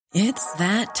It's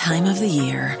that time of the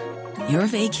year. Your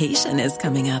vacation is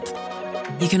coming up.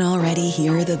 You can already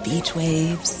hear the beach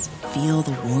waves, feel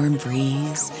the warm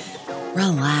breeze,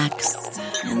 relax,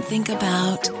 and think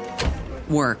about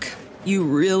work. You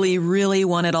really, really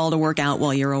want it all to work out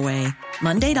while you're away.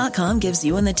 Monday.com gives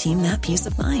you and the team that peace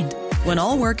of mind. When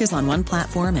all work is on one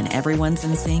platform and everyone's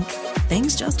in sync,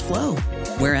 things just flow.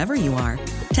 Wherever you are,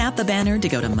 tap the banner to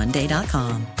go to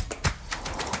Monday.com.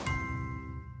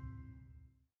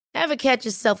 Ever catch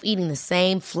yourself eating the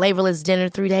same flavorless dinner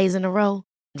 3 days in a row?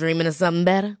 Dreaming of something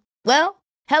better? Well,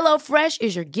 HelloFresh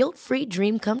is your guilt-free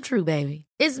dream come true, baby.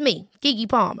 It's me, Keke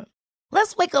Palmer.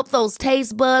 Let's wake up those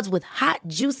taste buds with hot,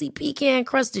 juicy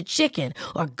pecan-crusted chicken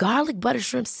or garlic butter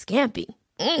shrimp scampi.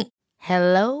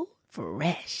 Hello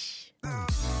Fresh.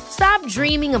 Stop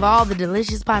dreaming of all the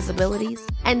delicious possibilities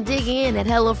and dig in at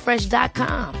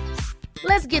HelloFresh.com.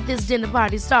 Let's get this dinner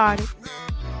party started.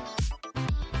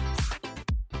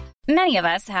 Many of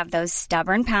us have those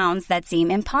stubborn pounds that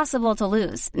seem impossible to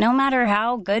lose, no matter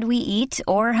how good we eat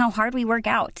or how hard we work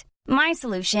out. My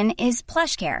solution is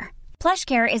PlushCare.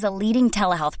 PlushCare is a leading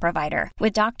telehealth provider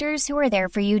with doctors who are there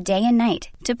for you day and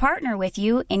night to partner with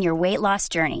you in your weight loss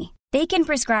journey. They can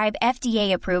prescribe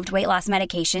FDA-approved weight loss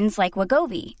medications like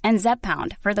Wegovy and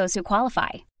Zepbound for those who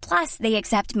qualify. Plus, they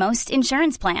accept most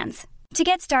insurance plans. To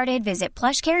get started, visit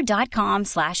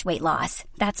plushcare.com/weightloss.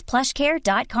 That's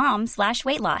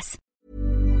plushcare.com/weightloss.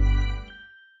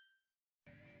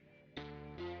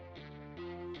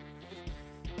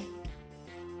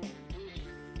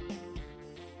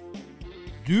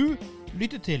 Du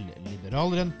lytter til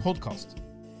Liberaleren podcast.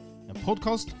 En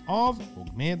podcast av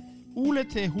og med Ole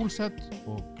T. Holseth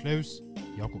og Klaus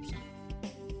Jakobsen.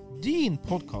 Din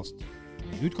podcast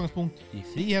med utgangspunkt i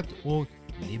frihet og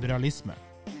liberalisme.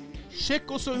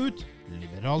 Sjekk også ut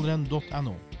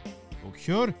liberaleren.no og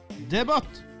kjør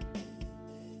debatt!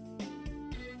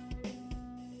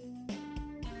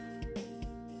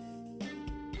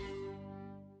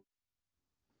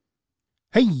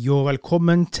 Hei og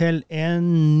velkommen til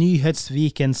en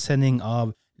nyhetsweekend-sending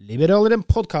av Liberaleren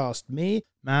podcast med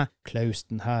meg, Klaus,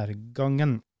 denne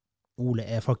gangen. Ole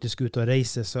er faktisk ute og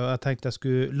reiser, så jeg tenkte jeg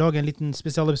skulle lage en liten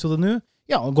spesialepisode nå.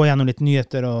 Ja, gå gjennom litt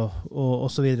nyheter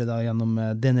og så videre da, gjennom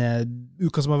denne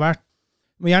uka som har vært.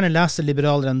 Du må gjerne lese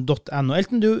liberaleren.no.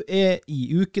 Enten du er i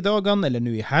ukedagene eller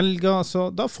nå i helga, så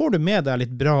da får du med deg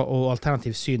litt bra og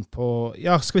alternativ syn på,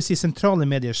 ja, skal vi si sentrale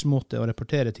mediers måte å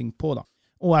rapportere ting på da.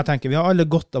 Og jeg tenker, vi har alle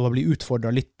godt av å bli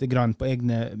utfordret litt grann på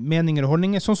egne meninger og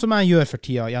holdninger, sånn som jeg gjør for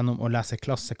tida gjennom å lese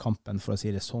Klassekampen, for å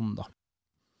si det sånn da.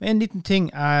 En liten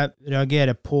ting jeg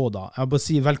reagerer på da, jeg vil bare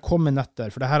si velkommen etter,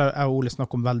 for det her har jeg og Ole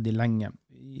snakket om veldig lenge.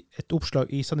 Et oppslag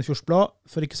i Sandefjords Blad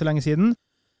for ikke så lenge siden.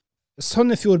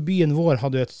 Sandefjord byen vår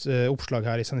hadde et oppslag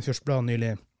her i Sandefjords Blad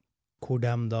nylig, hvor de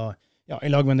da, ja,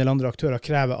 i lag med en del andre aktører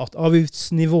krever at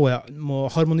avgiftsnivået må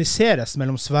harmoniseres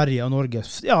mellom Sverige og Norge,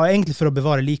 ja, egentlig for å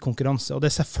bevare lik konkurranse, og det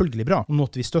er selvfølgelig bra, og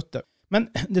noe vi støtter. Men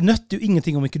det nøtter jo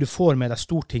ingenting om ikke du får med deg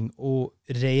storting og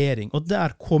regjering, og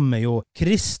der kommer jo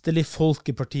Kristelig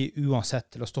Folkeparti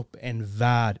uansett til å stoppe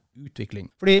enhver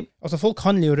utvikling. Fordi, altså, folk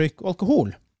handler jo røyk og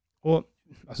alkohol, og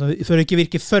altså, for å ikke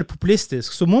virke for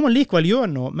populistisk, så må man likevel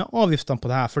gjøre noe med avgiftene på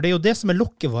det her, for det er jo det som er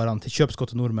lokkevarene til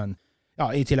kjøpsgodte nordmenn.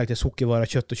 Ja, i tillegg til sukkervarer,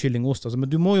 kjøtt og kylling og ost. Altså,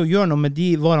 men du må jo gjøre noe med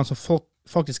de varene som folk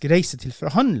faktisk reiser til for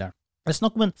å handle. Jeg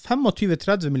snakker om en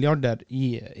 25-30 milliarder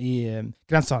i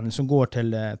grensehandel som går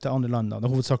til andre land. Det er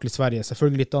hovedsakelig Sverige,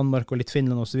 selvfølgelig litt Danmark og litt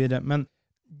Finland og så videre. Men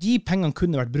de pengene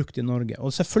kunne vært brukt i Norge.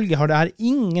 Og selvfølgelig har det her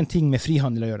ingenting med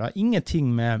frihandel å gjøre. Ingenting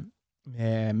med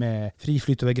fri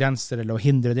flyt over grenser eller å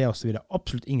hindre det og så videre.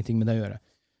 Absolutt ingenting med det å gjøre.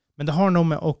 Men det har noe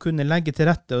med å kunne legge til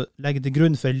rette og legge til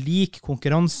grunn for lik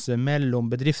konkurranse mellom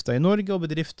bedrifter i Norge og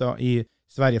bedrifter i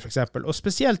Sverige for eksempel, og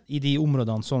spesielt i de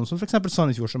områdene sånn, som for eksempel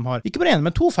Sandefjord, som har ikke bare en,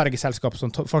 men 2 fergeselskap som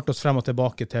farter oss frem og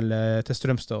tilbake til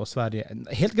Strømstad og Sverige,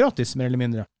 helt gratis, mer eller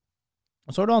mindre.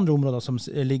 Og så har du andre områder som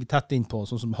ligger tett innpå,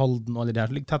 sånn som Halden og alle det her,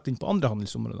 som ligger tett innpå andre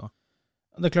handelsområder.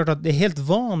 Det er klart at det er helt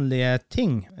vanlige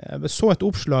ting. Jeg så et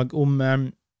oppslag om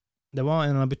det var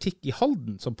en butikk i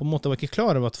Halden som på en måte var ikke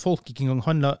klar over at folk ikke engang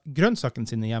handlet grønnsakene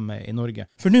sine hjemme i Norge.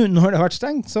 For nå, når det har vært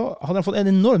stengt, så hadde de fått en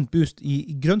enormt boost i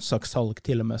grønnsakssalg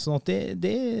til og med. Sånn at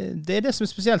det er det som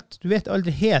er spesielt. Du vet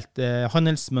aldri helt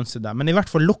handelsmønster der. Men i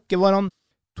hvert fall lokkevarene,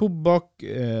 tobakk,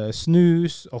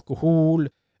 snus,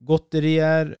 alkohol,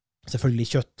 godterier, selvfølgelig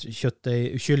kjøtt,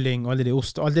 kylling, alle de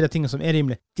ost, alle de tingene som er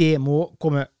rimelig, det må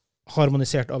komme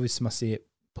harmonisert avgiftsmessig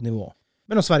på nivå.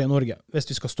 Mellom Sverige og Norge, hvis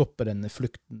vi skal stoppe den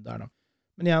flukten der da.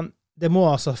 Men igjen, det må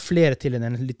altså flere til enn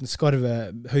en liten skarve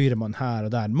høyremann her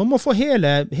og der. Man må få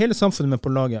hele samfunnet med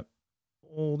på laget.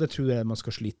 og det tror jeg man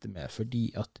skal slite med, fordi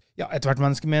at et hvert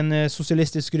menneske med en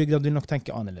sosialistisk ryggrad vil nok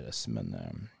tenke annerledes, men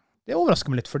det overrasker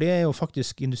meg litt, for det jo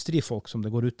faktisk industrifolk som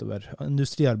det går utover,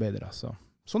 industriarbeidere, så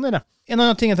sånn det. En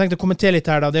annen ting jeg tenkte å kommentere litt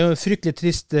her da, det jo en fryktelig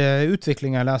trist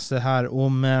utvikling jeg leser her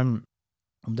om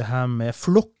det her med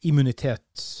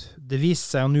flokkimmunitet. Det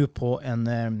viser seg jo nå på en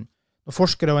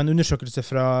forskere og en undersøkelse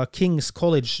fra King's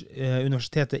College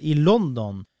universitetet i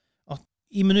London at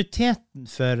immuniteten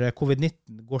for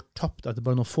covid-19 går tapt etter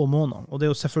bare noen få måneder. Og det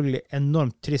jo selvfølgelig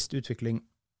enormt trist utvikling,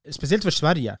 spesielt for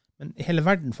Sverige, men i hele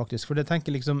verden faktisk. For det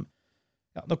tenker liksom,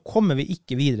 da kommer vi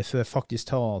ikke videre før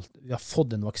faktisk vi har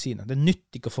fått en vaksine. Det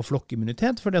nytter ikke å få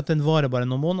flokkimmunitet, fordi at den varer bare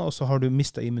noen måneder, og så har du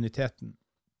mistet immuniteten.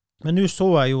 Men nå så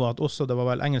jeg jo at også, det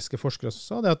var vel engelske forskere som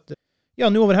sa det, at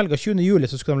nå over helga, 20. juli,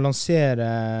 så skal de lansere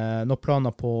noen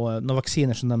planer på noen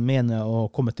vaksiner som de mener å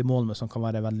komme til mål med, som kan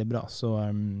være veldig bra. Så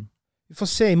vi får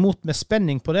se imot med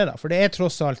spenning på det da, for det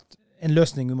tross alt en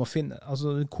løsning vi må finne.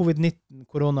 Altså, covid-19,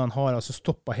 koronaen har altså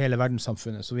stoppet hele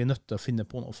verdenssamfunnet, så vi nødt til å finne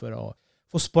på noe for å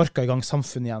få sparket i gang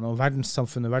samfunnet igjen, og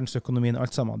verdenssamfunnet, verdensøkonomien,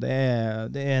 alt sammen.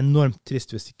 Det enormt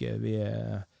trist hvis ikke vi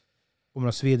kommer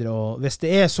oss videre, og hvis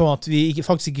det så at vi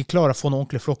faktisk ikke klarer å få noen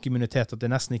ordentlig flokkimmunitet, at det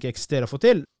nesten ikke eksisterer å få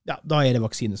til, da det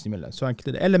vaksiner som gjelder. Så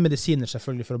enkelt det. Eller medisiner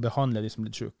selvfølgelig for å behandle de som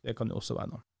blir syke. Det kan jo også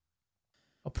være noe.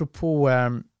 Apropos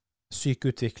syk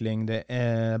utvikling, det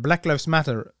Black Lives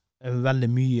Matter veldig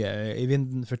mye i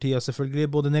vinden for tida selvfølgelig,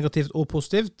 både negativt og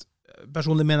positivt.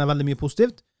 Personlig mener jeg veldig mye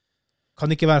positivt.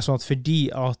 Kan ikke være sånn at fordi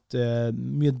at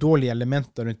mye dårlige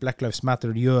elementer rundt Black Lives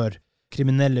Matter gjør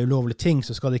kriminelle, ulovlige ting,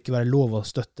 så skal det ikke være lov å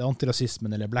støtte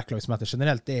antirasismen eller Black Lives Matter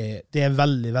generelt. Det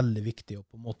veldig, veldig viktig å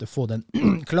på en måte få den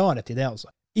klarhet i det, altså.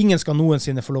 Ingen skal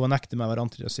noensinne få lov å nekte meg å være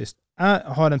antirasist.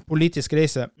 Jeg har en politisk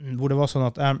reise hvor det var sånn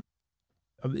at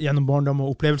gjennom barndom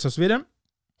og opplevelser og så videre,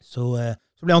 så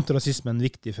ble antirasismen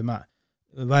viktig for meg.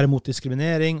 Være mot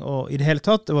diskriminering, og i det hele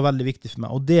tatt, det var veldig viktig for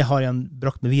meg. Og det har jeg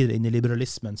brakt meg videre inn i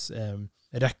liberalismens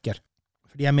rekker.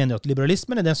 Fordi jeg mener at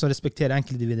liberalismen den som respekterer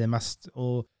enkeltindividet mest,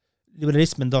 og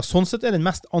liberalismen da, sånn sett den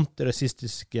mest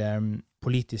antirasistiske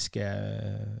politiske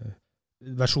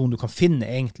versjonen du kan finne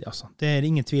egentlig, altså. Det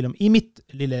ingen tvil om. I mitt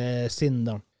lille sinn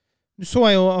da. Du så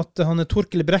jeg jo at han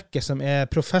Torkel Brekke, som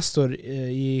professor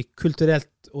i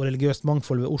kulturelt og religiøst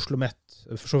mangfold ved Oslo Met,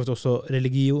 for så vidt også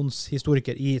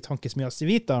religionshistoriker i Tankesmia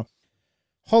Civita,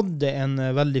 hadde en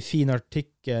veldig fin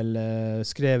artikkel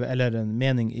skrevet, eller en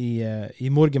mening i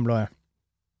Morgenbladet,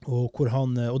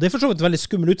 og det for så vidt en veldig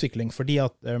skummel utvikling, fordi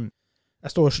at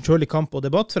jeg står selv i kamp og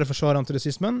debatt for å forsvare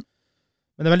antirasismen,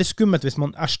 men det veldig skummelt hvis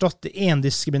man erstatter en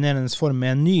diskriminerende form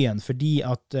med en ny en, fordi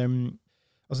at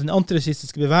altså den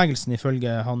antirasistiske bevegelsen ifølge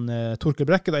han Torkel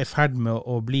Brekke da i ferd med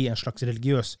å bli en slags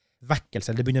religiøs vekkelse,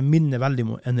 eller det begynner å minne veldig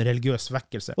om en religiøs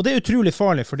vekkelse. Og det utrolig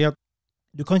farlig, fordi at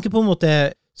du kan ikke på en måte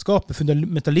skape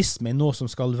fundamentalisme i noe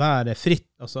som skal være fritt,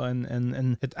 altså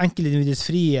et enkeltindivids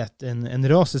frihet, en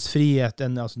rases frihet,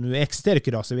 altså nå eksisterer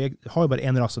ikke rase, vi har jo bare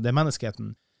en rase, og det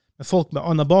menneskeheten. Men folk med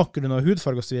annen bakgrunn og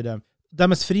hudfarge og så videre,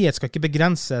 deres frihet skal ikke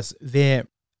begrenses ved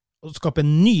å skape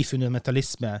en ny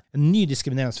fundamentalisme, en ny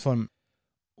diskriminerende form.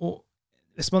 Og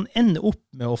hvis man ender opp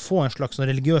med å få en slags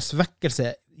religiøs vekkelse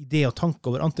i det og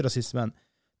tanke over antirasismen,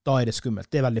 da det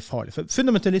skummelt. Det veldig farlig. For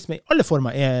fundamentalisme i alle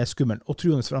former skummelt, og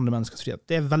troende for andre menneskers frihet.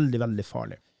 Det veldig, veldig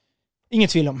farlig.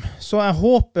 Ingen tvil om. Så jeg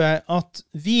håper at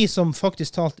vi som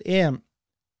faktisk talt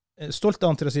stolte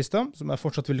antirasister, som jeg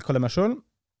fortsatt vil kalle meg selv,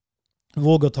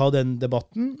 våger å ta den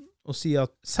debatten og si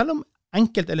at selv om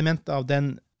enkelte elementer av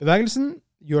den bevegelsen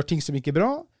gjør ting som ikke er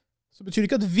bra, så betyr det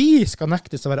ikke at vi skal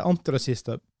nektes å være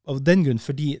antirasister av den grunn,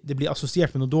 fordi det blir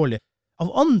assosiert med noe dårlig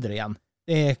av andre igjen.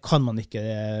 Det kan man ikke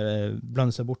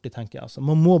blande seg bort i, tenker jeg. Altså,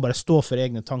 man må bare stå for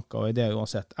egne tanker og ideer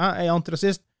uansett. Jeg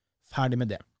antirasist, ferdig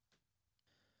med det.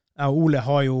 Jeg og Ole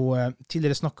har jo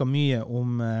tidligere snakket mye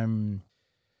om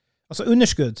altså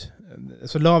underskudd,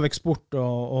 så lav eksport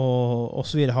og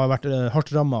så videre har vært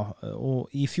hardt rammet.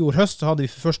 Og i fjor høst så hadde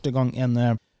vi for første gang en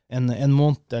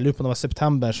måned, jeg lurer på det var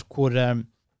september,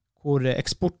 hvor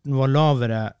eksporten var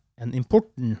lavere enn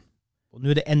importen. Og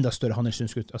nå det enda større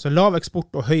handelsunderskudd. Altså lav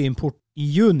eksport og høy import i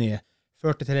juni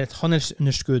førte til et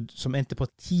handelsunderskudd som endte på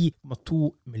 10,2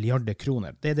 milliarder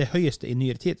kroner. Det det høyeste i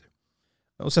nyere tid.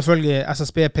 Og selvfølgelig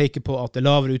SSB peker på at det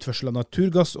lavere utførsel av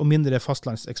naturgass og mindre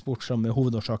fastlandseksport som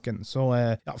hovedårsaken. Så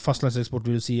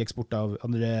fastlandseksport vil si eksport av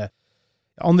andre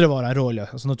varer enn råolje,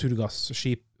 altså naturgass,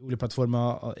 skip,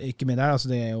 oljeplattformer, ikke med der.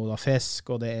 Altså det jo da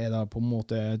fisk, og det da på en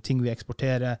måte ting vi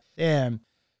eksporterer. Det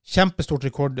kjempestort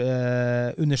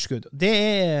rekordunderskudd.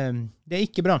 Det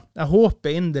ikke bra. Jeg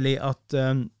håper inderlig at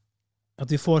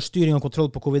vi får styring og kontroll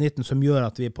på covid-19 som gjør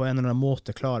at vi på en eller annen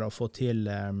måte klarer å få til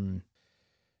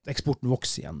eksporten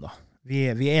vokser igjen da.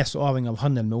 Vi er så avhengig av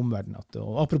handel med omverdenen.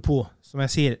 Og apropos, som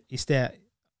jeg sier i sted,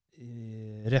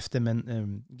 refte, men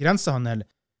grensehandel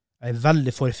er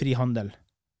veldig for fri handel.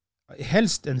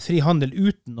 Helst en fri handel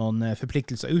uten noen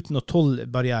forpliktelser, uten noen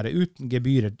tollbarriere, uten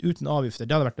gebyrer, uten avgifter.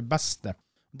 Det hadde vært det beste.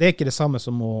 Det er ikke det samme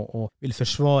som å vil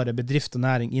forsvare bedrift og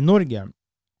næring i Norge.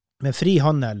 Men fri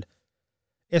handel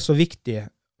er så viktig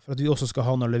for at vi også skal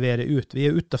ha noe å levere ut. Vi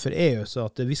er utenfor EU, så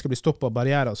at vi skal bli stoppet av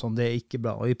barrierer og sånn, det er ikke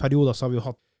bra. Og i perioder så har vi jo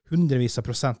hatt hundrevis av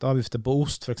prosent avgifter på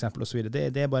ost, for eksempel, og så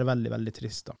videre. Det er bare veldig, veldig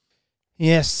trist da.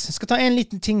 Yes, jeg skal ta en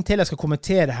liten ting til jeg skal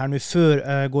kommentere her nå før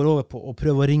jeg går over på å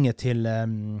prøve å ringe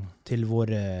til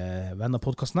våre venner av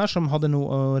podcasten her, som hadde noe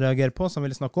å reagere på, som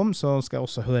ville snakke om. Så skal jeg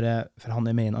også høre, for han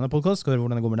er med i en annen podcast, skal høre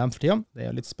hvordan det går med dem for tiden. Det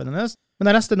er litt spennende. Men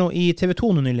jeg leste noe i TV 2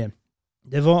 nå nylig.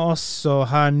 Det var altså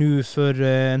her nå for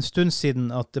en stund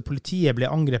siden at politiet ble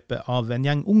angrepet av en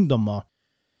gjeng ungdommer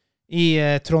i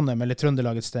Trondheim, eller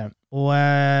Trøndelag et sted. Og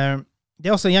det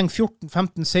er altså en gjeng 14,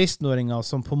 15, 16-åringer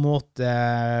som på en måte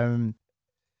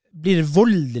blir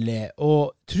voldelig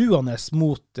og truende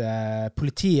mot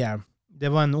politiet. Det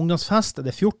var en ungdomsfest,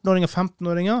 det er 14-åringer,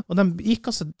 15-åringer, og de gikk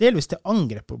altså delvis til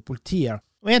angrep på politiet.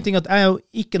 Og en ting er at jeg er jo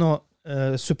ikke noe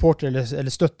supporter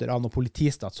eller støtter av noe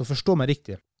politistat, så forstå meg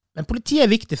riktig. Men politiet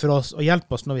er viktig for oss å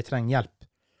hjelpe oss når vi trenger hjelp.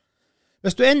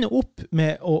 Hvis du ender opp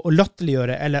med å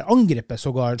latterliggjøre eller angripe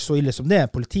sågar så ille som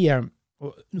det politiet, og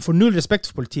får null respekt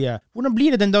for politiet, hvordan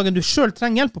blir det den dagen du selv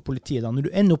trenger hjelp på politiet da, når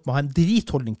du ender opp med å ha en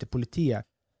dritholdning til politiet?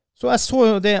 Så jeg så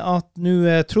jo det at nå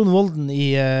Trond Volden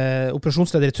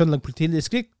operasjonsleder i Trøndelag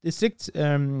politidistrikt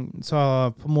sa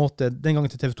på en måte den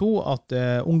gangen til TV 2 at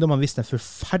ungdommene visste en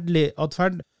forferdelig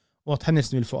adferd, og at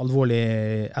hendelsen vil få alvorlig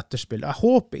etterspill. Jeg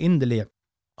håper inderlig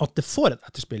at det får et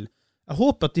etterspill. Jeg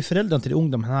håper at de foreldrene til de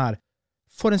ungdommene her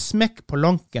får en smekk på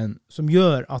lanken som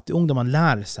gjør at de ungdommene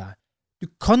lærer seg. Du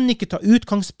kan ikke ta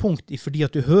utgangspunkt i fordi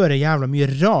at du hører jævla mye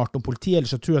rart om politiet, eller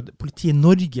så tror du at politiet i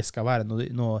Norge skal være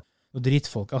noe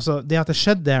dritfolk. Altså, det at det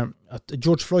skjedde at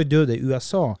George Floyd døde i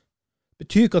USA,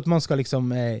 betyr ikke at man skal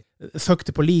liksom fuck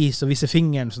the police og vise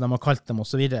fingeren, som de har kalt dem, og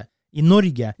så videre. I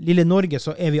Norge, lille Norge,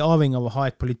 så er vi avhengig av å ha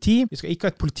et politi. Vi skal ikke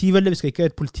ha et politivelde, vi skal ikke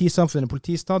ha et politisamfunn eller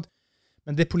politistat.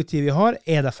 Men det politiet vi har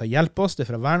er der for å hjelpe oss, det er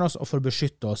for å verne oss og for å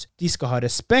beskytte oss. De skal ha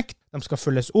respekt, de skal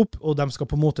følges opp, og de skal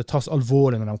på en måte tas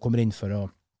alvorlig når de kommer inn for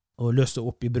å løse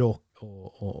opp i bråk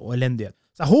og elendighet.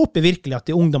 Så jeg håper virkelig at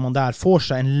de ungdommene der får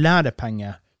seg en lærepenge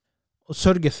og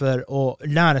sørger for å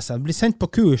lære seg, bli sendt på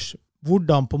kurs,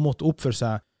 hvordan på en måte oppføre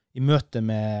seg i møte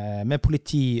med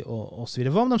politi og så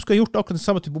videre. Hva om de skal ha gjort akkurat den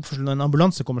samme type oppførsel når en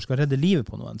ambulanse kommer og skal redde livet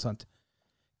på noen, sant?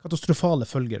 Katastrofale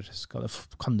følger kan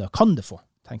det få,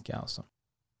 tenker jeg altså.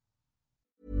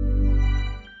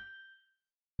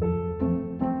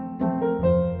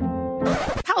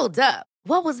 Hold up.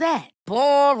 What was that?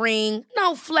 Boring.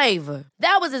 No flavor.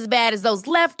 That was as bad as those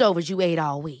leftovers you ate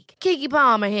all week. Keke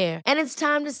Palmer here, and it's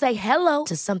time to say hello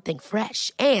to something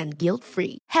fresh and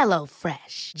guilt-free. Hello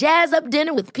Fresh. Jazz up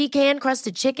dinner with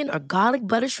pecan-crusted chicken or garlic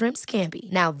butter shrimp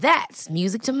scampi. Now that's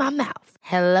music to my mouth.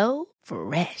 Hello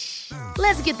Fresh.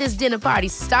 Let's get this dinner party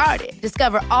started.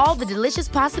 Discover all the delicious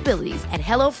possibilities at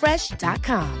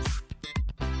HelloFresh.com.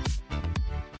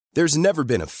 There's never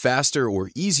been a faster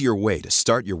or easier way to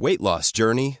start your weight loss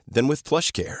journey than with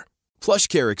PlushCare.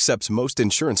 PlushCare accepts most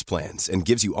insurance plans and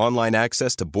gives you online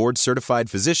access to board-certified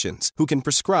physicians who can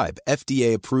prescribe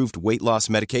FDA-approved weight loss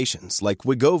medications like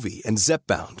Wegovy and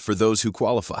Zepbound for those who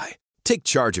qualify. Take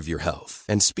charge of your health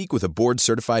and speak with a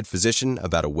board-certified physician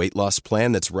about a weight loss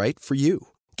plan that's right for you.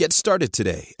 Get started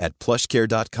today at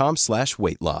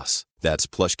plushcare.com/weightloss. That's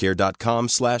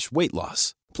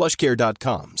plushcare.com/weightloss.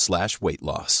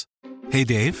 plushcare.com/weightloss. Hey,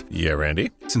 Dave. Yeah,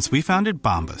 Randy. Since we founded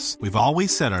Bombas, we've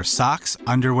always said our socks,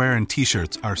 underwear, and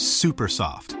T-shirts are super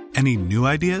soft. Any new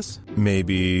ideas?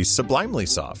 Maybe sublimely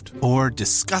soft. Or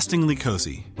disgustingly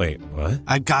cozy. Wait, what?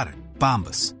 I got it.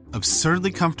 Bombas.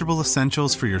 Absurdly comfortable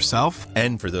essentials for yourself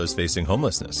And for those facing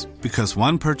homelessness. because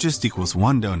one purchased equals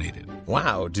one donated.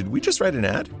 Wow, did we just write an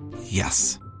ad?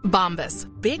 Yes. Bombas.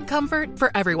 Big comfort for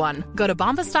everyone. Go to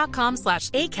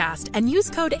bombas.com/ACAST and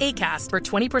use code ACAST for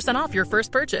 20% off your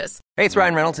first purchase. Hey, it's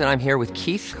Ryan Reynolds, and I'm here with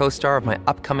Keith, co-star of my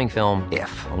upcoming film,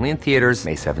 If, only in theaters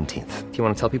May 17th. Do you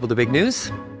want to tell people the big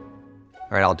news?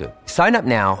 All right, I'll do it. Sign up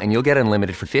now and you'll get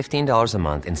unlimited for $15 a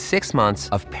month and 6 months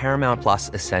of Paramount Plus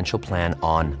Essential Plan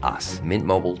on us.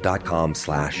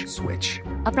 MintMobile.com/switch.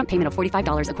 Upfront payment of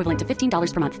 $45 equivalent to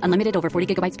 $15 per month. Unlimited over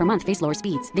 40 gigabytes per month. Face lower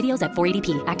speeds. Videos at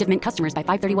 480p. Active Mint customers by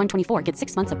 531.24 get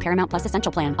 6 months of Paramount Plus Essential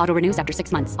Plan. Auto renews after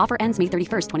 6 months. Offer ends May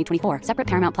 31st, 2024. Separate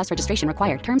Paramount Plus registration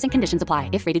required. Terms and conditions apply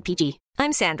if rated PG.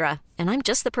 I'm Sandra, and I'm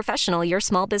just the professional your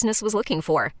small business was looking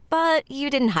for. But you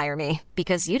didn't hire me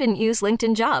because you didn't use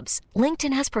LinkedIn Jobs.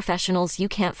 LinkedIn has professionals you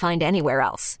can't find anywhere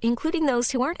else, including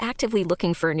those who aren't actively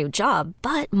looking for a new job,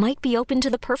 but might be open to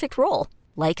the perfect role,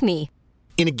 like me.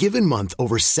 In a given month,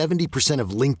 over 70%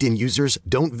 of LinkedIn users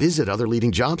don't visit other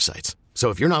leading job sites. So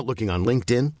if you're not looking on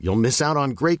LinkedIn, you'll miss out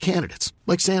on great candidates,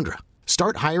 like Sandra.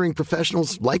 Start hiring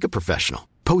professionals like a professional.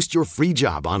 Post your free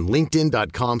job on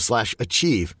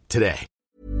linkedin.com/achieve today.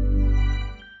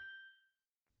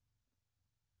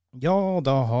 Ja,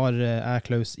 da har jeg,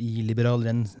 Klaus, i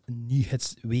Liberaleren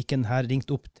nyhetsweekend her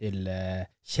ringt opp til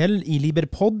Kjell i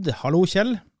Liberpod. Hallo,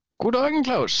 Kjell. God dagen,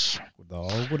 Klaus.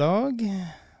 God dag.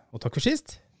 Og takk for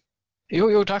sist.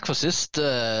 Jo, takk for sist.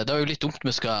 Det jo litt dumt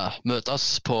vi skal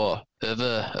møtes på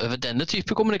over denne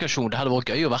type kommunikasjon. Det hadde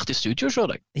vært gøy å vært i studio, så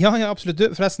deg. Ja, absolutt.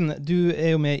 Forresten, du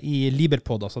jo med i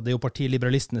Liberpod, altså det jo partiet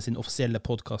Liberalistene sin offisielle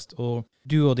podcast, og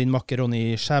du og din makker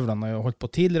Ronny Skjævland har jo holdt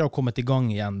på tidligere og kommet i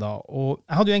gang igjen da. Og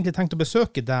jeg hadde jo egentlig tenkt å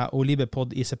besøke deg og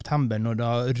Liberpod i september, når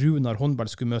da Runar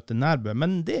Håndball skulle møte Nærbø,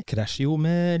 men det krasjer jo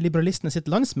med Liberalistene sitt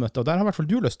landsmøte, og der har i hvert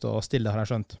fall du lyst til å stille, har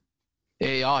jeg skjønt.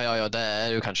 Ja,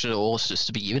 det jo kanskje årets største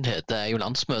begivenhet. Det jo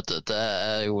landsmøtet.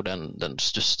 Det jo den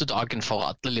største dagen for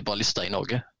alle liberalister i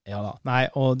Norge. Ja da. Nei,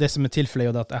 og det som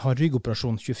tilfellet jo at jeg har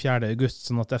ryggoperasjon 24. august,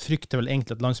 sånn at jeg frykter vel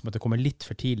egentlig at landsmøtet kommer litt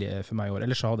for tidlig for meg i år.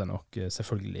 Ellers hadde jeg nok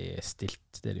selvfølgelig stilt,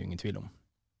 det jo ingen tvil om.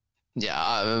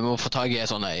 Ja, vi må få tag i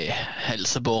en sånn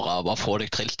helsebåre og bare få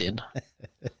deg trilt inn.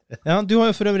 Ja, du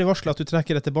har jo for øvrig varslet at du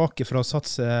trekker deg tilbake for å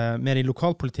satse mer i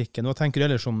lokalpolitikken. Hva tenker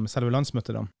du ellers om selve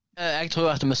landsmøtet da? Jeg tror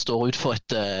at vi står ut for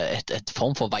et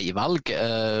form for veivalg.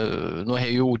 Nå har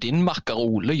jo din makker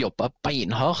Ole jobbet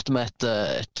beinhardt med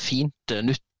et fint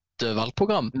nytt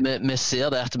valgprogram. Vi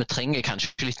ser det at vi trenger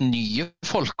kanskje litt nye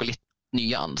folk og litt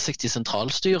nye ansikt i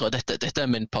sentralstyret.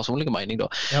 Dette min personlige mening da.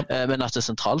 Ja. Men at det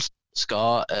sentralt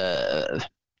skal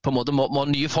på en måte må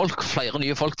nye folk, flere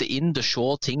nye folk til inn til å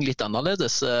se ting litt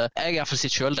annerledes. Jeg har i hvert fall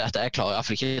sett selv det at jeg klarer i hvert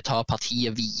fall ikke ta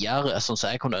partiet videre sånn som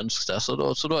jeg kunne ønske det, så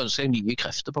da ønsker jeg nye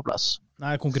krefter på plass.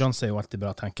 Nei, konkurranse jo alltid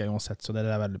bra, tenker jeg uansett, så det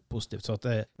veldig positivt. Så at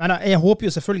nei, jeg håper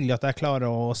jo selvfølgelig at jeg klarer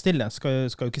å stille. Skal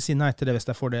jo ikke si nei til det hvis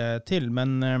jeg får det til,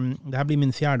 men det her blir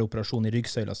min 4. operasjon i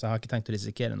ryggsøyla, så jeg har ikke tenkt å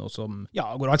risikere noe som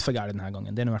går alt for galt denne gangen.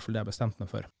 Det i hvert fall det jeg har bestemt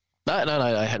meg for. Nei,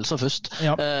 helsa først.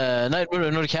 Ja. Når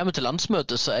det kommer til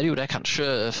landsmøtet, så det jo det kanskje,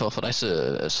 for de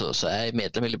som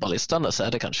medlem i Liberalistene,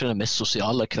 så det kanskje den mest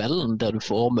sosiale kvelden, der du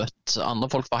får møtt andre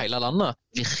folk fra hele landet.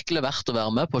 Virkelig verdt å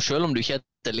være med på, selv om du ikke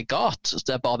delegat, så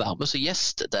det bare å være med som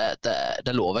gjest,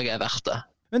 det lover jeg verdt det.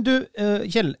 Men du,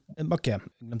 Kjell Bakke,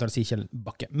 Kjell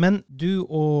Bakke, men du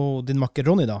og din makker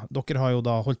Ronny da, dere har jo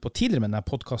da holdt på tidligere med denne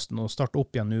podcasten og startet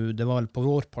opp igjen nå, det var vel på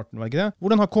vårparten, var ikke det?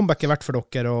 Hvordan har comebacket vært for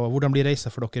dere, og hvordan blir reisa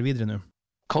for dere videre nå?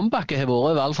 Comebacket har vært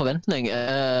over all forventning.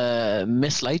 Vi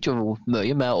sleit jo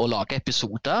mye med å lage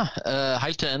episoder.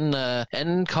 Helt til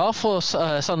en kar fra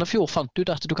Sandefjord fant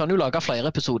ut at du kan jo lage flere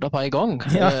episoder på en gang.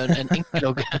 Ja.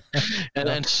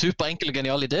 En superenkel og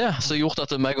genial idé, som har gjort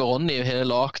at meg og Ronny har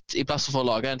lagt, i plass for å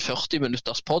lage en 40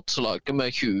 minutters podd, så lager vi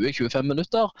 20-25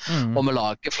 minutter, og vi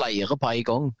lager flere på en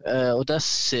gang. Og det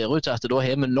ser ut til at da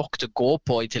har vi nok til å gå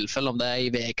på, i tilfelle om det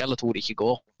en veke eller to det ikke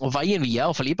går. Og veien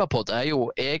videre for Liberpod jo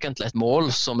egentlig et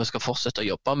mål som vi skal fortsette å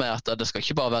jobbe med, at det skal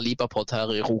ikke bare være Liberpod her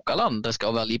i Rogaland, det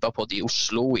skal være Liberpod i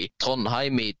Oslo, i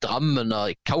Trondheim, i Drammen,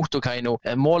 i Kautokeino.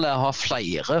 Målet å ha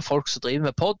flere folk som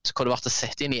driver med podd, hvor det vært å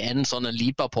sette inn i en sånn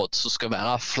Liberpod, så skal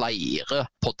være flere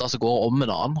podder som går om en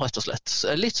annen, rett og slett.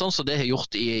 Litt sånn som det har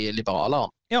gjort i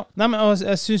Liberaleren. Ja, men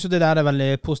jeg synes jo det der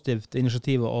veldig positivt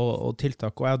initiativ og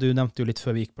tiltak, og jeg hadde jo nevnt jo litt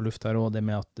før vi gikk på luft her, og det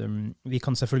med at vi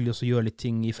kan selvfølgelig også gjøre litt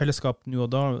ting i fellesskap nå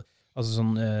og da, altså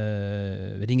sånn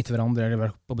ringe til hverandre, eller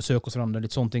være på besøk hos hverandre,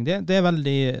 litt sånne ting. Det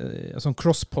veldig, sånn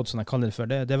crosspod som jeg kaller det for,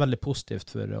 det veldig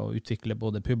positivt for å utvikle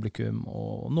både publikum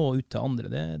og nå ut til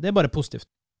andre. Det bare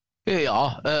positivt.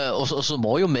 Ja, og så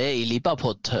må jo vi i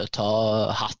Liberpod ta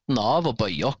hatten av og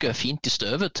bøye oss fint i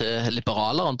støvet til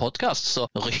Liberaleren podcast, så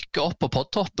rykke opp på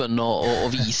podtoppen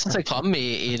og vise seg frem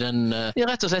i den,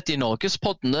 rett og slett i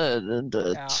Norgespodden.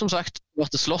 Som sagt, ble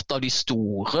slått av de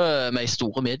store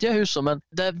mediehusene, men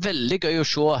det veldig gøy å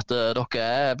se at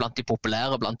dere blant de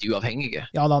populære, blant de uavhengige.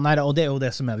 Ja da, nei, og det jo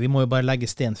det som vi må jo bare legge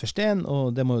sten for sten,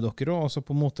 og det må jo dere også, og så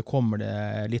på en måte kommer det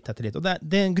litt etter litt. Og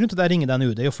det grunn til at jeg ringer deg nå,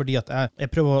 det jo fordi at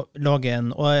jeg prøver å lage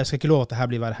og jeg skal ikke love at det her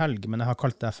blir hver helg, men jeg har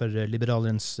kalt det for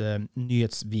Liberalerens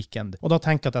nyhetsweekend. Og da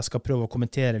tenker jeg at jeg skal prøve å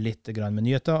kommentere litt grann med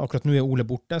nyheter. Akkurat nå Ole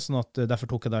borte, sånn at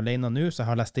derfor tok jeg det alene nå, så jeg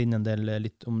har lest inn en del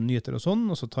litt om nyheter og sånn,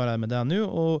 og så tar jeg med det nå,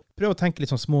 og prøver å tenke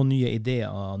litt sånn små nye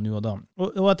ideer nå og da.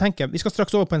 Og jeg tenker, vi skal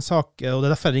straks over på en sak, og det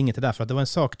er derfor jeg ringer til deg, for at det var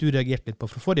en sak du reagerte litt på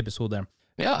fra forrige episode.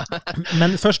 Ja.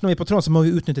 Men først når vi er på tråden, så må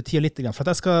vi utnytte tida litt, for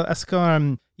at jeg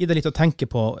skal gi deg litt å tenke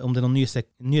på om det er noen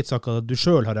nyhetssaker du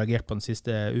selv har reagert på den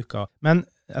siste uka. Men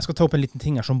jeg skal ta opp en liten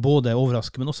ting her som både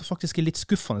overrasker, men også faktisk er litt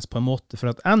skuffende på en måte,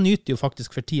 for at jeg nyter jo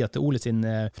faktisk for tida til Ole sin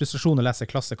frustrasjon å lese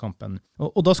Klassekampen.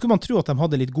 Og da skulle man tro at de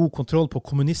hadde litt god kontroll på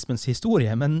kommunismens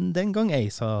historie, men den gang ei,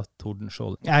 sa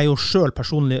Tordenskjold. Jeg er jo selv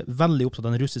personlig veldig opptatt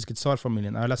av den russiske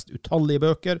tsarfamilien. Jeg har lest utallige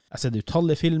bøker, jeg har sett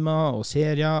utallige filmer og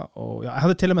serier, og ja, jeg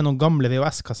hadde til og med noen gamle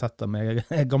VHS-kassetter med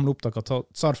gamle opptak av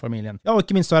tsarfamilien. Ja, og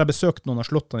ikke minst har jeg besøkt noen av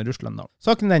slottene i Russland da.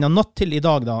 Saken er den, natt til i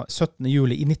dag da, 17.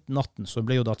 juli i 1918, så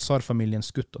ble jo da tsarfamilien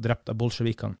skutt og drept av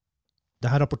bolsjevikene. Det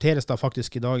her rapporteres da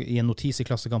faktisk i dag i en notis i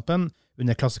Klassekampen,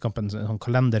 under Klassekampens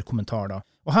kalenderkommentar da.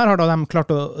 Og her har da de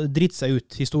klart å drite seg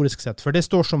ut historisk sett, for det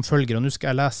står som følger, og nå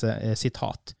skal jeg lese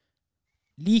sitat.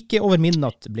 Like over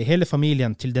midnatt ble hele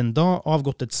familien til den da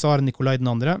avgåtte tsar Nikolai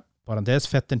II, parentes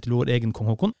fetteren til vår egen kong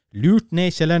Håkon, lurt ned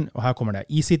i kjelleren, og her kommer det,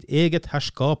 i sitt eget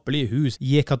herskapelige hus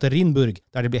i Ekaterinburg,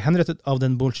 der det ble henrettet av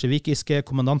den bolsjevikiske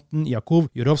kommandanten Jakov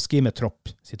Jurovskij med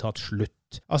tropp. Sitat slutt.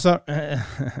 Altså,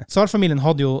 tsarfamilien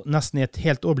hadde jo nesten i et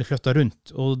helt år blitt flyttet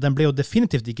rundt, og den ble jo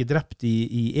definitivt ikke drept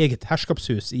i eget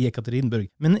herskapshus i Ekaterinburg,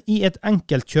 men i et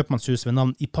enkelt kjøpmannshus ved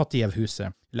navn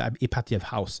Ipatjev-huset, eller Ipatjev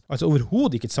House. Altså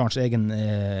overhodet ikke tsarens egen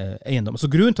eiendom. Så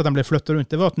grunnen til at den ble flyttet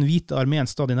rundt, det var at den hvite armeen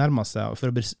stadig nærmet seg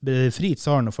for å befri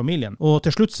tsaren og familien. Og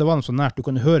til slutt så var de så nært, du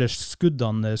kunne høre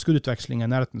skuddutvekslinger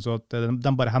i nærheten, så at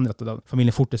de bare henrettet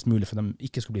familien fortest mulig for at de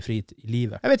ikke skulle bli fritt i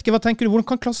livet. Jeg vet ikke, hva tenker du? Hvordan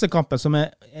kan Klassekampen, som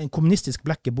er en kommunistisk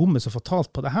blekke bomme, så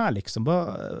fortalt på det her, liksom?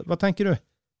 Hva tenker du?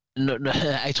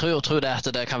 Jeg tror det at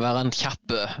det kan være en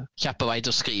kjapp vei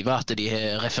til å skrive at de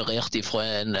har referert fra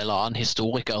en eller annen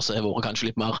historiker som har vært kanskje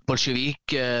litt mer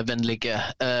bolsjevik-vennlige.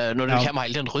 Når det kommer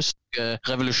hele den russiske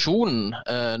revolusjonen,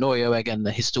 nå er jo jeg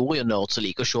en historienørd som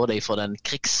liker å se det fra den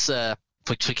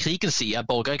for krigens side,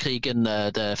 borgerkrigen,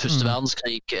 det første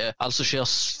verdenskrig, altså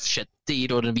skjedde i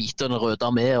den hvite og den røde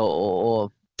armé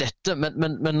og dette,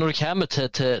 men når det kommer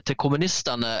til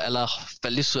kommunistene, eller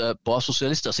veldig bra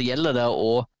sosialister, så gjelder det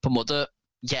å på en måte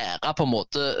gjøre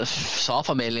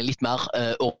tsarfamilien litt mer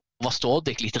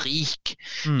overstådig, litt rik,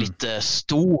 litt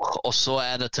stor, og så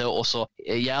er det til å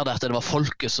gjøre det at det var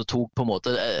folket som tok på en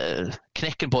måte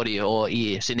knekken på dem og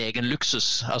i sin egen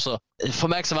luksus. Altså, for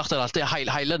meg så var det alltid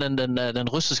hele den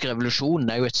russiske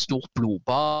revolusjonen er jo et stort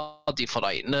blodbad fra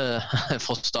det ene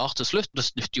fra start til slutt. Det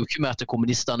slutter jo ikke med at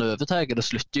kommunistene overtager, det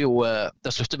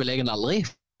slutter vel egentlig aldri.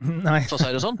 Nei. For å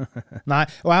si det sånn. Nei,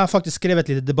 og jeg har faktisk skrevet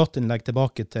et lite debattinnlegg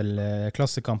tilbake til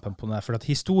Klassekampen på det, for at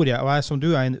historie, og jeg som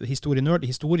du er en historienørd,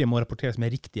 historie må rapporteres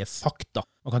med riktige fakta.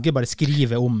 Man kan ikke bare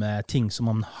skrive om ting som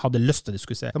man hadde lyst til at du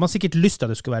skulle se. Man har sikkert lyst til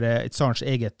at det skulle være et tsarens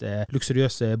eget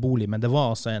luksuriøse bolig, men det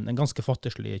var altså en ganske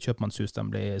fattigslig kjøpmannshus de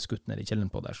ble skutt ned i kjelleren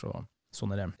på der, så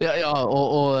sånn er det. Ja,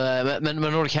 men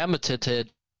når det kommer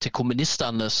til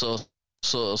kommunistene,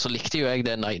 så likte jo jeg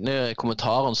den ene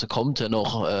kommentaren som kom til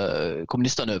når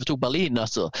kommunistene overtok Berlin,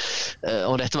 altså,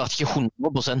 og dette var ikke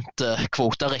 100%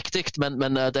 kvota riktig,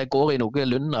 men det går i noe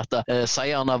lund at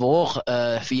seieren er vår,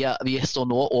 vi står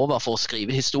nå over for å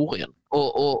skrive historien.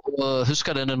 Og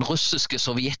husker den russiske,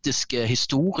 sovjetiske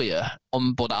historie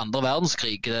om både andre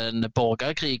verdenskrig, den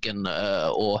borgerkrigen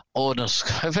og den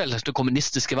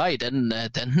kommunistiske vei, den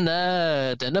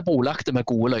er brolagte med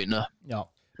gode løgner. Ja.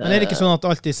 Men er det ikke sånn at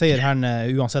alltid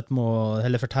seierherrene uansett må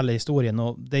heller fortelle historien,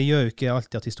 og det gjør jo ikke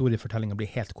alltid at historiefortellingen blir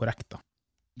helt korrekt da?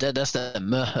 Det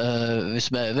stemmer. Hvis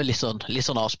vi er over litt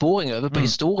sånn avsporing over på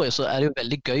historie, så er det jo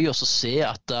veldig gøy å se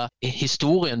at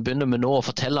historien begynner med nå å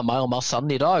fortelle mer og mer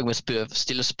sann i dag. Vi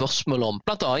stiller spørsmål om,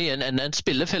 blant annet en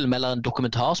spillefilm eller en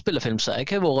dokumentarspillefilm som jeg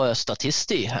har vært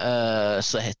statist i,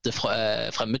 som heter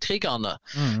Fremmedkrigerne,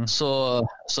 så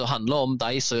handler om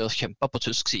de som kjempet på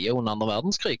tysk side under andre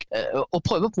verdenskrig, og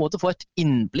prøver på en måte å få et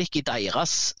innblikk i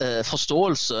deres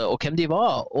forståelse og hvem de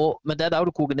var. Men det er da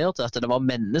det koker ned til at det var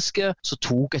mennesker som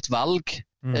tok et valg,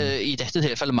 i dette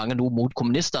tilfellet mange nå mot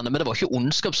kommunistene, men det var ikke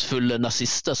ondskapsfulle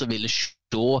nazister som ville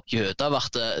se jøder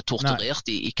vært torturert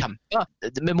i kamper.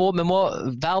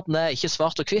 Verden er ikke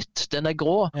svart og hvitt, den er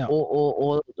grå,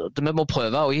 og vi må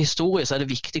prøve, og i historie så er det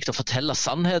viktig å fortelle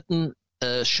sannheten,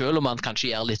 selv om man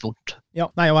kanskje gjør litt vondt. Ja,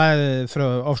 nei, og for å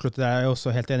avslutte det, jeg er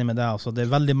også helt enig med deg. Altså, det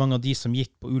er veldig mange av de som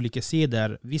gikk på ulike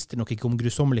sider, visste nok ikke om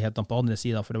grusommelighetene på andre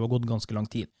sider, for det var gått ganske lang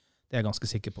tid. Det er jeg ganske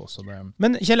sikker på. Så det...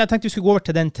 Men Kjell, jeg tenkte vi skulle gå over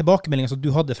til den tilbakemeldingen som du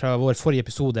hadde fra vår forrige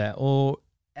episode, og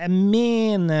Jeg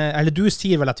mener, eller du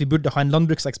sier vel at vi burde ha en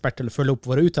landbruksekspert til å følge opp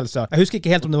våre uttalelser. Jeg husker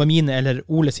ikke helt om det var mine eller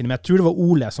Ole sine, men jeg tror det var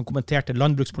Ole som kommenterte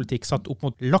landbrukspolitikk satt opp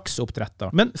mot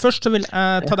lakseoppdretter. Men først så vil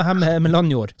jeg ta det her med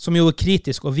landjord, som jo er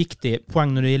kritisk og viktig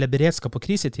poeng når det gjelder beredskap og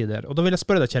krisetider. Og da vil jeg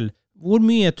spørre deg, Kjell, hvor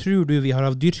mye tror du vi har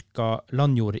av dyrka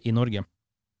landjord i Norge?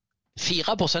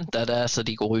 4% det så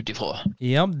de går ut ifra.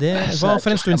 Ja, det var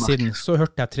for en stund siden. Så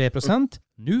hørte jeg 3%.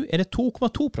 Nå det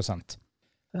 2,2%.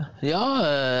 Ja,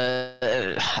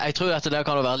 jeg tror at det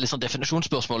kan være litt sånn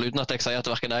definisjonsspørsmål, uten at jeg sier at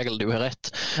hverken jeg eller du har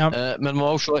rett. Ja. Men vi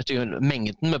må også se etter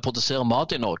mengden vi produserer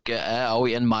mat i Norge også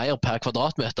igjen mer per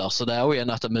kvadratmeter, så det jo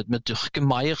igjen at vi dyrker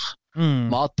mer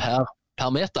mat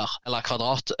per meter, eller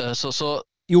kvadrat.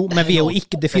 Jo, men vi jo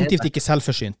definitivt ikke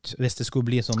selvforsynt hvis det skulle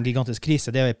bli sånn gigantisk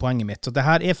krise, det poenget mitt. Så det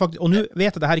her faktisk, og nå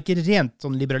vet jeg det her ikke rent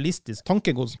sånn liberalistisk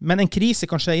tankegods, men en krise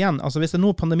kan skje igjen. Altså hvis det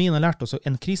nå pandemien har lært oss,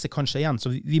 en krise kan skje igjen,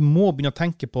 så vi må begynne å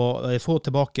tenke på få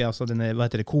tilbake altså denne,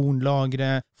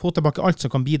 kornlagre, få tilbake alt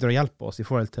som kan bidra og hjelpe oss i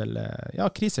forhold til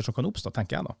kriser som kan oppstå,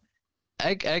 tenker jeg da.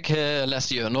 Jeg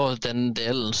leste gjennom den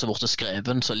delen som ble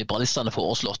skrevet, så liberalistene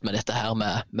foreslått med dette her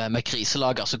med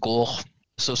kriselager som går.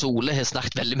 Så Ole har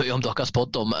snakket veldig mye om deres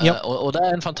podd om, og det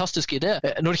en fantastisk idé.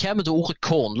 Når det kommer til ordet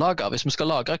kornlager, hvis vi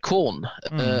skal lagre korn,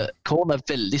 korn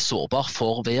veldig sårbar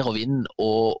for vær og vind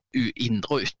og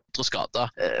indre og ytre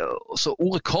skader. Så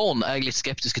ordet korn jeg litt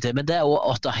skeptisk til, men det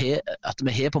at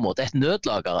vi har på en måte et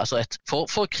nødlager, altså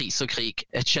for krise og krig.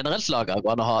 Et generelt lager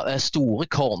går an å ha store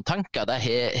korntanker, det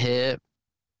har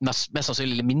mest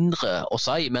sannsynlig mindre å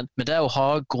si, men det å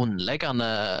ha grunnleggende,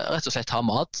 rett og slett ha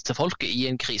mat til folket i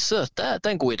en krise, det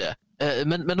en god idé.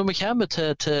 Men når vi kommer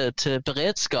til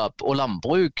beredskap og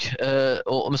landbruk,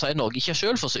 og vi sier Norge ikke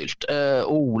selvforsylt,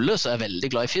 og Ole så veldig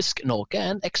glad i fisk, Norge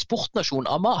en eksportnasjon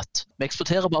av mat. Vi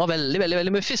eksporterer bare veldig, veldig,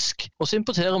 veldig mye fisk, og så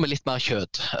importerer vi litt mer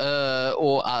kjøtt,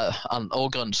 og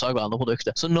grønnsaker og andre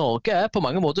produkter. Så Norge på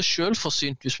mange måter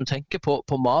selvforsynt, hvis vi tenker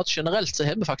på mat generelt, så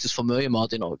har vi faktisk for mye mat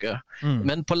i Norge.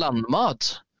 Men på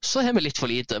landmat, så har vi litt for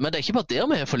lite, men det ikke bare der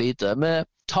vi har for lite. Vi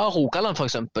tar Rogaland for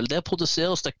eksempel, der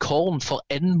produseres det korn for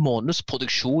 1 måneds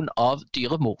produksjon av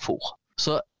dyremorfôr.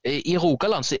 Så i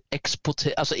Rogaland så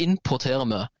importerer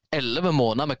vi 11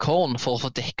 måneder med korn for å få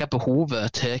dekket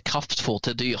behovet til kraftfôr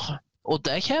til dyr. Og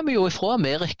det kommer jo fra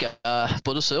Amerika,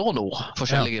 både sør og nord,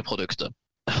 forskjellige produkter.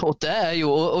 Og det jo,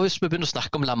 og hvis vi begynner å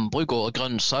snakke om landbruk og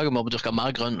grønnsaker, vi må dyrke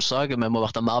mer grønnsaker, vi må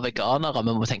være mer veganere,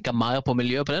 vi må tenke mer på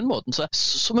miljø på den måten, så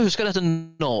må vi huske at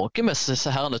Norge med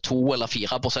disse herrene 2 eller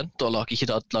 4%, og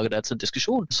ikke lage det til en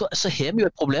diskusjon, så har vi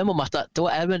jo et problem om at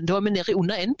da vi nede i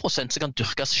under 1% som kan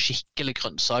dyrkes skikkelig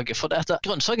grønnsaker, for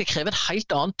grønnsaker krever en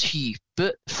helt annen type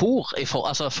fôr,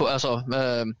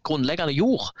 grunnleggende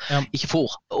jord, ikke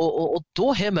fôr. Og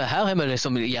da har vi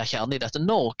liksom kjernen i dette.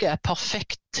 Norge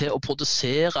perfekt til å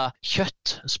produsere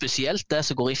kjøtt, spesielt det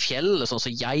som går i fjellet, sånn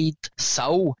som geit,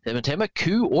 sau, men til og med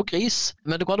ku og gris.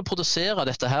 Men det går an å produsere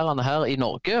dette her i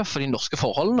Norge for de norske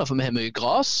forholdene, for vi har mye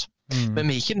gras. Men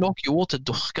vi har ikke nok jord til å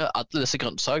dyrke alle disse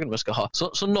grønnsakene vi skal ha.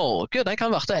 Så Norge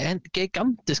kan være en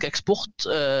gigantisk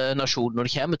eksportnasjon når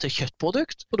det kommer til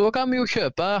kjøttprodukt. Og da kan vi jo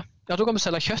da kan vi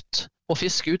selge kjøtt og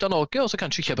fisk ut av Norge, og så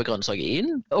kanskje kjøpe grønnsaker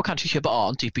inn, og kanskje kjøpe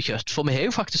annen type kjøtt. For vi har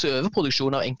jo faktisk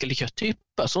overproduksjon av enkelte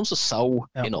kjøtttyper, sånn som sau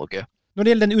i Norge. Når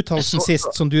det gjelder den uttalelsen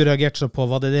sist som du reagerte på,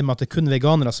 var det med at det kun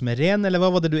veganere som ren, eller hva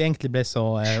var det du egentlig ble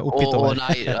så oppgitt over?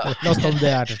 La oss ta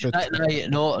det her til slutt. Nei,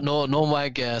 nå må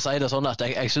jeg si det sånn at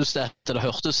jeg synes det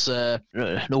hørtes,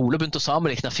 når Ole begynte å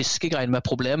sammenlikne fiskegrein med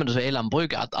problemene som i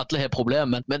landbruket, at alle har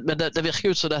problemer, men det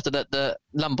virker ut som at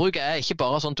landbruket ikke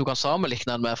bare sånn at du kan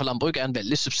sammenlikne den med, for landbruket en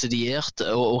veldig subsidiert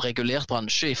og regulert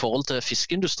bransje i forhold til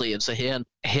fiskeindustrien, så har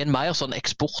en mer sånn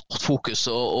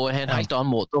eksportfokus og har en helt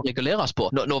annen måte å reguleres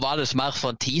på. Nå var det mer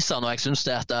for en teaser når jeg synes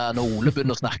det at når Ole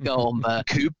begynner å snakke om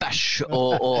kubæsj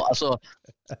og altså,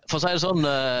 for å si det sånn,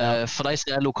 for de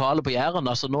som lokale på Jæren,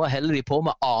 altså nå heller de på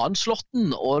med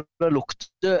annenslåtten, og det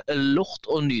lukter lort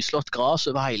og nyslått gras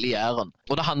over hele Jæren.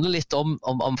 Og det handler litt om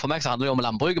for meg så handler det om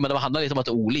landbruket, men det handler litt om at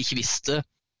Ole ikke visste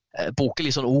bruker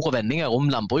litt sånn ord og vendinger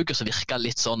om landbruket som virker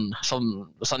litt sånn som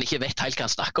han ikke vet helt hva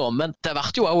han snakker om, men det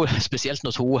vært jo også spesielt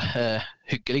når 2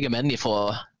 hyggelige menn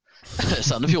fra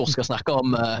Sandefjord skal snakke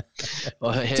om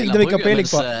landbruket.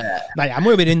 Nei, jeg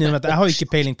må jo begynne med at jeg har jo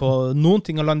ikke peiling på noen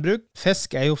ting av landbruk.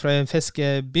 Fisk jo fra en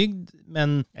fiskebygd,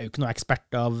 men jeg jo ikke noe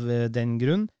ekspert av den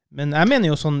grunn. Men jeg mener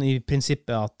jo sånn i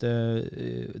prinsippet at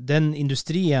den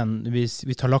industrien, hvis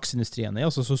vi tar laksindustrien,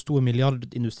 altså så stor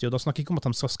milliardindustri, og da snakker jeg ikke om at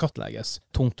de skal skattlegges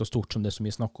tungt og stort som det er så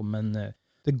mye snakk om, men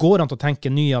det går an til å tenke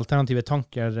nye alternative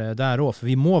tanker der også, for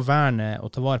vi må verne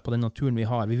og ta vare på den naturen vi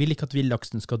har. Vi vil ikke at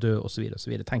villaksen skal dø, og så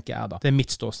videre, tenker jeg da. Det er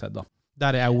mitt ståsted da.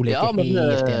 Der er Ole ikke helt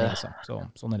enig, altså.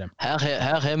 Sånn er det. Her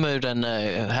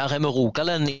har vi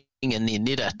rogalendingen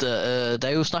inne i dette. Det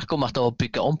er jo snakk om at å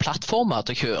bygge om plattformer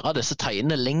til å kjøre disse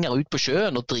teiene lenger ut på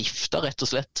sjøen og drifte rett og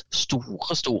slett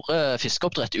store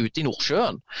fiskeoppdrett ute i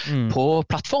Nordsjøen på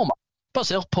plattformer.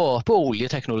 Basert på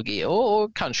oljeteknologi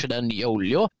og kanskje den nye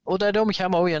olja. Og det er det vi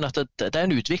kommer også igjen at det er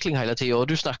en utvikling hele tiden. Og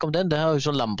du snakker om det er jo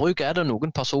sånn landbruk. Er det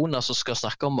noen personer som skal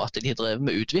snakke om at de har drevet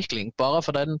med utvikling? Bare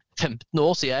for den 15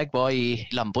 år siden jeg var i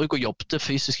landbruk og jobbet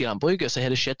fysisk i landbruket, så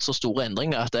har det skjedd så store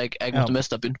endringer at jeg måtte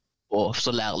mest ha begynt på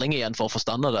som lærling igjen for å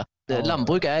forstande det.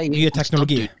 Landbruk er mye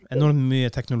teknologi. Enormt mye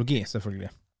teknologi,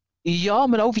 selvfølgelig. Ja,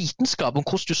 men også vitenskap om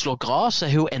hvordan du slår graset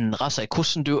har jo endret seg.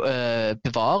 Hvordan du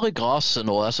bevarer graset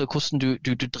nå, altså hvordan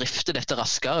du drifter dette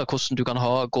raskere, hvordan du kan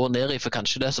gå ned i for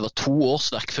kanskje det som var 2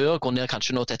 årsverk før, gå ned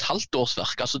kanskje nå til et halvt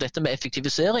årsverk. Altså dette med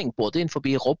effektivisering, både innenfor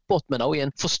robot, men også i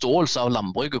en forståelse av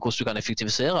landbruket, hvordan du kan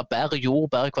effektivisere, bedre jord,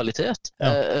 bedre kvalitet.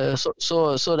 Ja.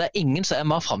 Så det er ingen som er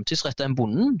mer fremtidsrettet enn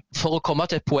bonden. For å komme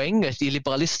til et poeng i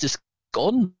liberalistisk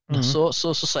ånd, så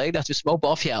sier jeg at hvis vi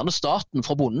bare fjerner staten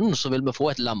fra bonden, så vil vi få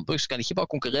et landbruk som kan ikke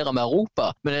bare konkurrere med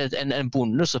Europa, men en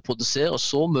bonde som produserer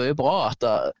så mye bra at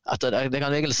det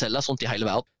kan egentlig selges rundt i hele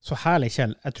verden. Så herlig,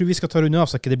 Kjell. Jeg tror vi skal ta runde av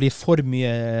så ikke det blir for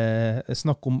mye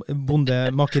snakk om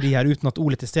bondemakeri her uten at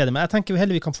Ole til stede, men jeg tenker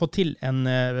heller vi kan få til en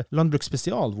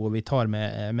landbruksspesial hvor vi tar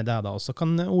med deg da, og så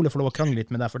kan Ole få lov å krangle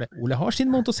litt med deg for det. Ole har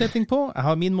sin måte å se ting på, jeg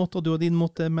har min måte og du har din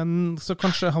måte, men så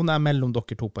kanskje havner jeg mellom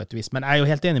dere to på et vis, men jeg er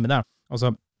jo helt enig med deg.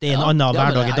 Altså, det er en annen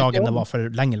hverdag i dag enn det var for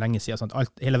lenge siden. Sant?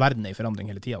 Hele verden er i forandring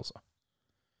hele tiden. Altså.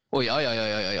 Ja.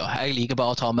 Jeg liker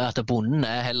bare å ta med at bonden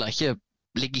er heller ikke,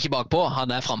 ligger ikke bakpå, han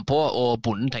er frempå, og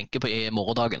bonden tenker på i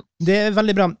morgendagen. Det er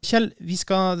veldig bra. Kjell, vi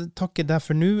skal takke deg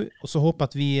for nå, og så håper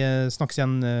at vi snakkes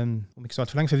igjen om ikke så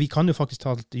alt for lenge, for vi kan jo faktisk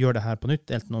gjøre det her på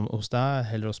nytt, enten hos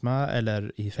deg, eller hos meg, eller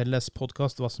i felles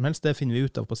podcast, hva som helst, det finner vi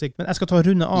ut av på sikt. Men jeg skal ta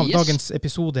runde av dagens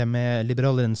episode med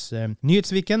Liberalerens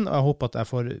Nyhetsviken, og jeg håper at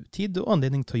jeg får tid og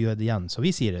anledning til å gjøre det igjen. Så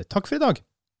vi sier takk for i dag.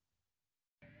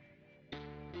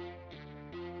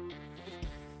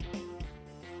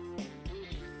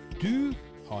 Du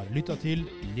har lyttet til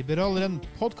Liberaleren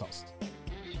podcast.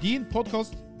 Din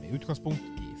podcast med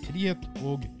utgangspunkt i frihet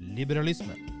og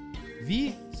liberalisme. Vi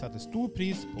setter stor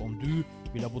pris på om du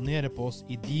vil abonnere på oss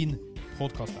i din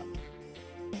podcast-app.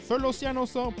 Følg oss gjerne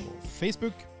også på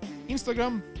Facebook,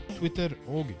 Instagram, Twitter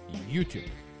og YouTube.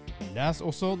 Les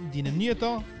også dine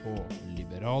nyheter på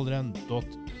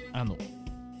liberaleren.no.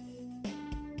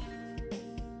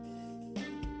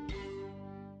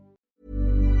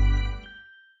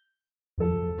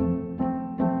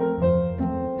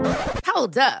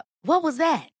 Hold up. What was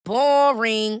that?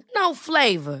 Boring. No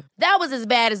flavor. That was as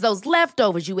bad as those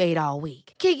leftovers you ate all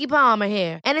week. Keke Palmer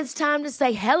here, and it's time to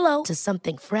say hello to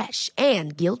something fresh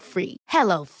and guilt-free.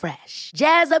 Hello Fresh.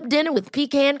 Jazz up dinner with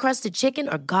pecan-crusted chicken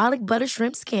or garlic butter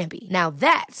shrimp scampi. Now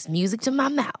that's music to my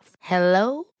mouth.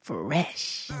 Hello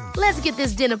Fresh. Let's get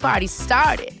this dinner party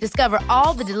started. Discover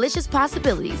all the delicious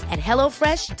possibilities at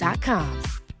HelloFresh.com.